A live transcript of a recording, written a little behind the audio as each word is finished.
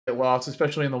lost,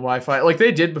 especially in the Wi-Fi, like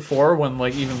they did before when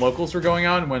like even locals were going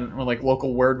on, when like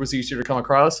local word was easier to come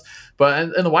across. But in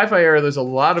the Wi-Fi era, there's a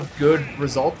lot of good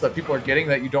results that people are getting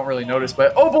that you don't really notice.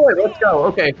 But oh boy, let's go.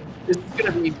 Okay, this is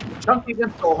gonna be Chunky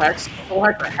against SoulHex.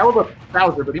 SoulHex, a hell of a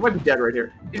Bowser, but he might be dead right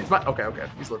here. Okay,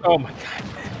 he's living. Oh my god.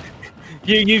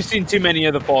 You've seen too many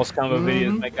of the false combo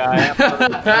videos, my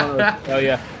guy. Oh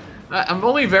yeah. I'm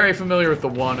only very familiar with the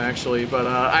one actually, but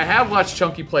I have watched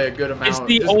Chunky play a good amount.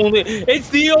 It's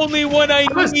the only one I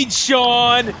need,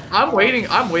 Sean. I'm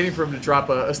waiting for him to drop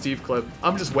a Steve clip.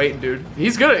 I'm just waiting, dude.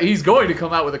 He's going to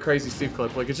come out with a crazy Steve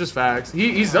clip. Like, it's just facts.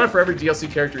 He's done it for every DLC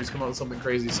character. He's come out with something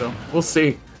crazy, so we'll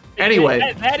see. Anyway,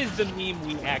 that is the meme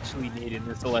we actually need in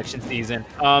this election season.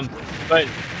 But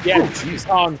yeah,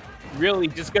 Kong really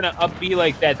just gonna be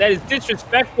like that. That is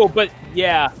disrespectful, but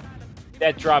yeah,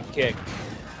 that drop kick.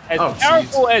 As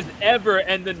powerful as ever,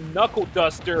 and the Knuckle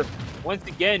Duster once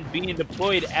again being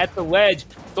deployed at the ledge.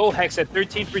 SoulHex at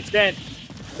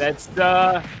 13%. That's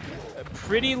a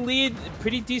pretty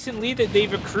decent lead that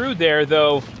they've accrued there,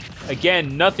 though.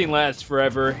 Again, nothing lasts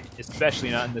forever, especially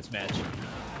not in this match.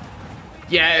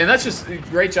 Yeah, and that's just a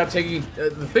great job taking. The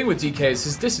thing with DK is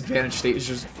his disadvantage state is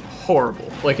just horrible.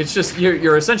 Like, it's just,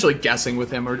 you're essentially guessing with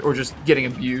him or just getting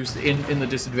abused in the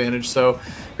disadvantage. So,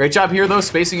 great job here, though,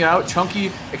 spacing it out.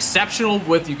 Chunky, exceptional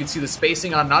with, you can see the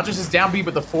spacing on not just his down B,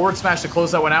 but the forward smash to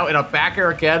close that one out, and a back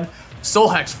air again.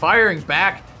 SoulHex firing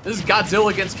back. This is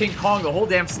Godzilla against King Kong. The whole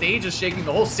damn stage is shaking.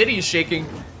 The whole city is shaking.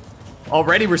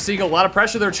 Already, we're seeing a lot of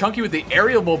pressure there. Chunky with the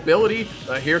aerial mobility.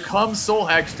 Here comes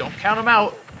SoulHex. Don't count him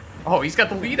out. Oh, he's got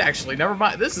the lead, actually. Never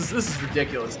mind. This is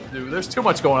ridiculous, dude. There's too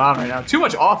much going on right now. Too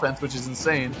much offense, which is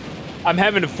insane. I'm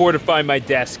having to fortify my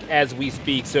desk as we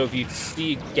speak, so if you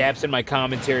see gaps in my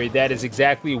commentary, that is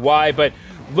exactly why. But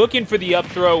looking for the up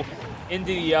throw into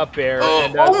the up air,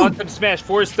 and on some Smash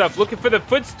 4 stuff, looking for the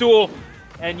footstool.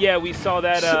 And yeah, we saw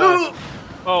that.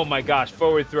 Oh my gosh,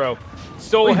 forward throw.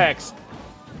 SoulHex.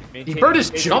 He burned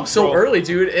his jump so early,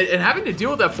 dude, and having to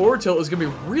deal with that forward tilt is going to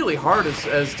be really hard as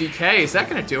DK. Is that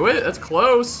going to do it? That's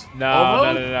close.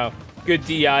 No. Good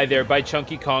DI there by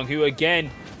ChunkyKong, who, again,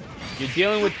 you're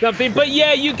dealing with something. But,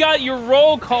 yeah, you got your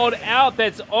roll called out.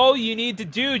 That's all you need to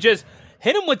do. Just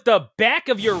hit him with the back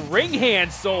of your ring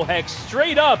hand, SoulHex,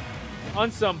 straight up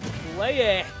on some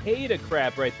play-a-hater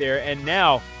crap right there. And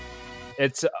now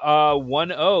it's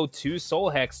 1-0 to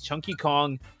SoulHex.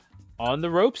 ChunkyKong on the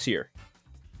ropes here.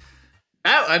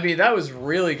 I mean, that was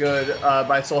really good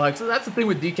by SoulHex. That's the thing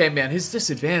with DK, man. His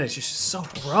disadvantage is just so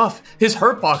rough. His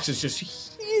hurt box is just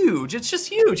huge. It's just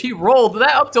huge. He rolled.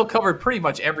 That up tilt covered pretty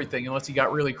much everything unless he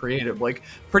got really creative. Like,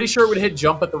 pretty sure it would hit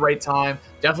jump at the right time.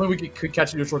 Definitely we could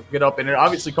catch a neutral, get up, and it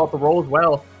obviously caught the roll as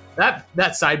well.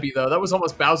 That side B, though, that was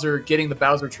almost Bowser getting the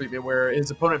Bowser treatment where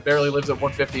his opponent barely lives at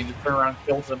 150 and just turn around and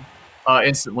kills him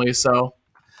instantly. So,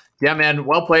 yeah, man,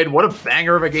 well played. What a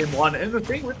banger of a game one. And the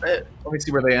thing with it, let me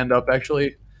see where they end up,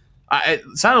 actually. It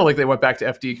sounded like they went back to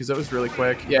FD because it was really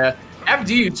quick. Yeah,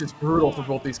 FD is just brutal for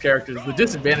both these characters. The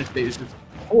disadvantage state is just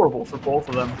horrible for both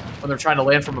of them when they're trying to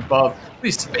land from above.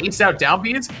 These spaced out down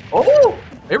Bs. Oh,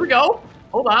 here we go.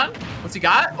 Hold on. What's he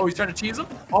got? Oh, he's trying to cheese him?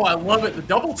 Oh, I love it. The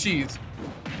double cheese.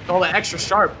 All that extra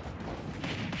sharp.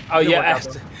 Oh, yeah.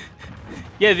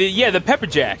 The pepper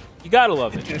jack. You gotta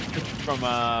love it from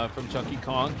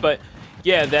ChunkyKong. But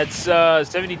yeah, that's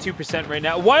 72% right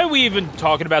now. Why are we even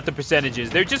talking about the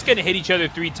percentages? They're just gonna hit each other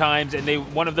 3 times, and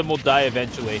one of them will die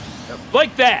eventually. Yep.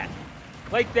 Like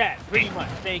that, pretty much.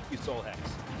 Thank you, SoulHex.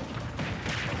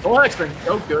 SoulHex been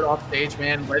so good off stage,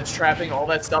 man. Ledge trapping, all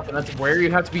that stuff, and that's where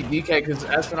you have to beat DK. Because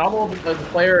as phenomenal as a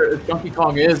player as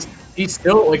ChunkyKong is, he's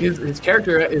still like his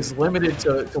character is limited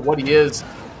to what he is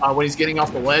when he's getting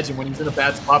off the ledge and when he's in a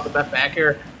bad spot. But that back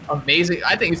air. Amazing.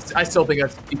 I still think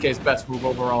that's DK's best move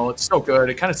overall. It's so good.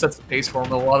 It kind of sets the pace for him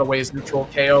in a lot of ways. Neutral,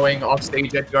 KOing, off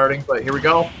stage, edge guarding. But here we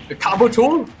go. The combo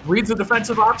tool reads the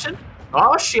defensive option.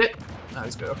 Oh, shit. No,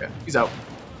 he's good. Okay. He's out.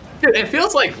 Dude, it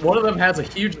feels like one of them has a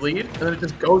huge lead and then it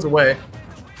just goes away.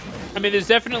 I mean, there's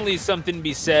definitely something to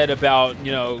be said about,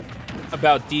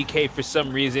 about DK for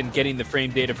some reason getting the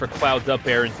frame data for Cloud's up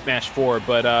air in Smash 4.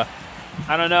 But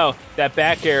I don't know. That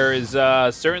back air is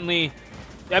certainly...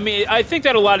 I mean, I think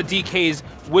that a lot of DKs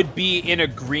would be in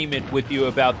agreement with you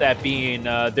about that being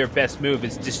their best move.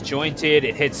 It's disjointed,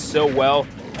 it hits so well,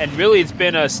 and really it's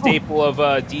been a staple of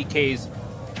DKs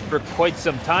for quite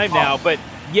some time now. But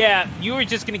yeah, you are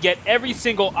just going to get every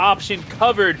single option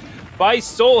covered by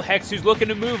SoulHex, who's looking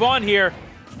to move on here,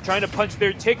 trying to punch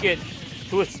their ticket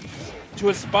to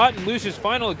a spot in Losers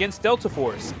Final against Delta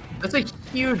Force. That's a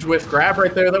huge whiff grab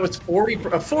right there. That was a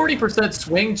 40%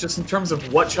 swing just in terms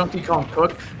of what ChunkyKong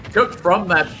took from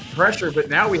that pressure. But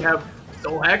now we have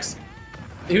SoulHex.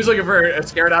 He was looking for a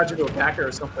scare dodge into a backer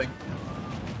or something.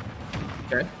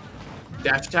 Okay.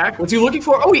 Dash attack. What's he looking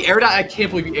for? Oh, he air dodged. I can't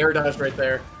believe he air dodged right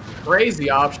there. Crazy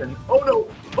option. Oh, no.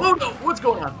 Oh, no. What's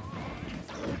going on?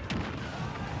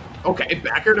 Okay,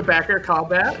 backer to backer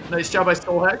combat. Nice job by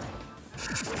SoulHex.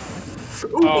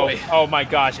 Oh my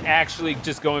gosh, actually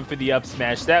just going for the up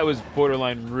smash. That was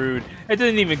borderline rude. It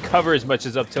didn't even cover as much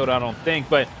as up tilt, I don't think,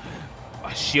 but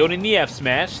shielding the F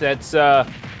smash, that's a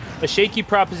shaky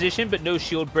proposition, but no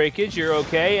shield breakage. You're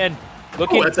okay. And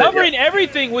looking, covering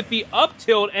everything with the up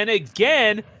tilt, and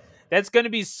again, that's going to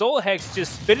be SoulHex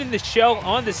just spinning the shell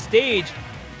on the stage,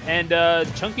 and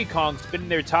ChunkyKong spinning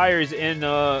their tires in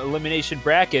elimination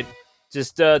bracket.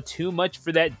 Just too much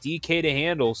for that DK to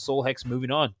handle. SoulHex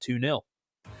moving on, 2-0.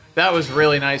 That was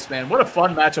really nice, man. What a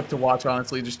fun matchup to watch,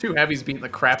 honestly. Just two heavies beating the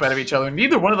crap out of each other.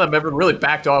 Neither one of them ever really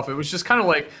backed off. It was just kind of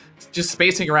like just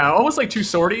spacing around, almost like two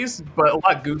sorties, but a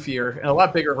lot goofier and a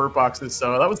lot bigger hurt boxes.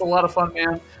 So that was a lot of fun,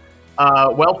 man.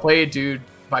 Well played, dude,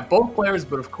 by both players.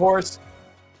 But of course,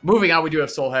 moving on, we do have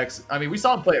SoulHex. I mean, we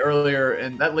saw him play earlier,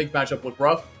 and that Link matchup looked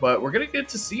rough. But we're going to get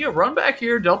to see a run back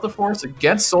here. Delta Force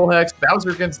against SoulHex.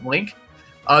 Bowser against Link.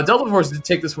 Delta Force did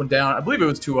take this one down. I believe it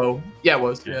was 2-0. Yeah, it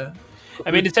was. Yeah. I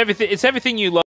mean, it's everything you love.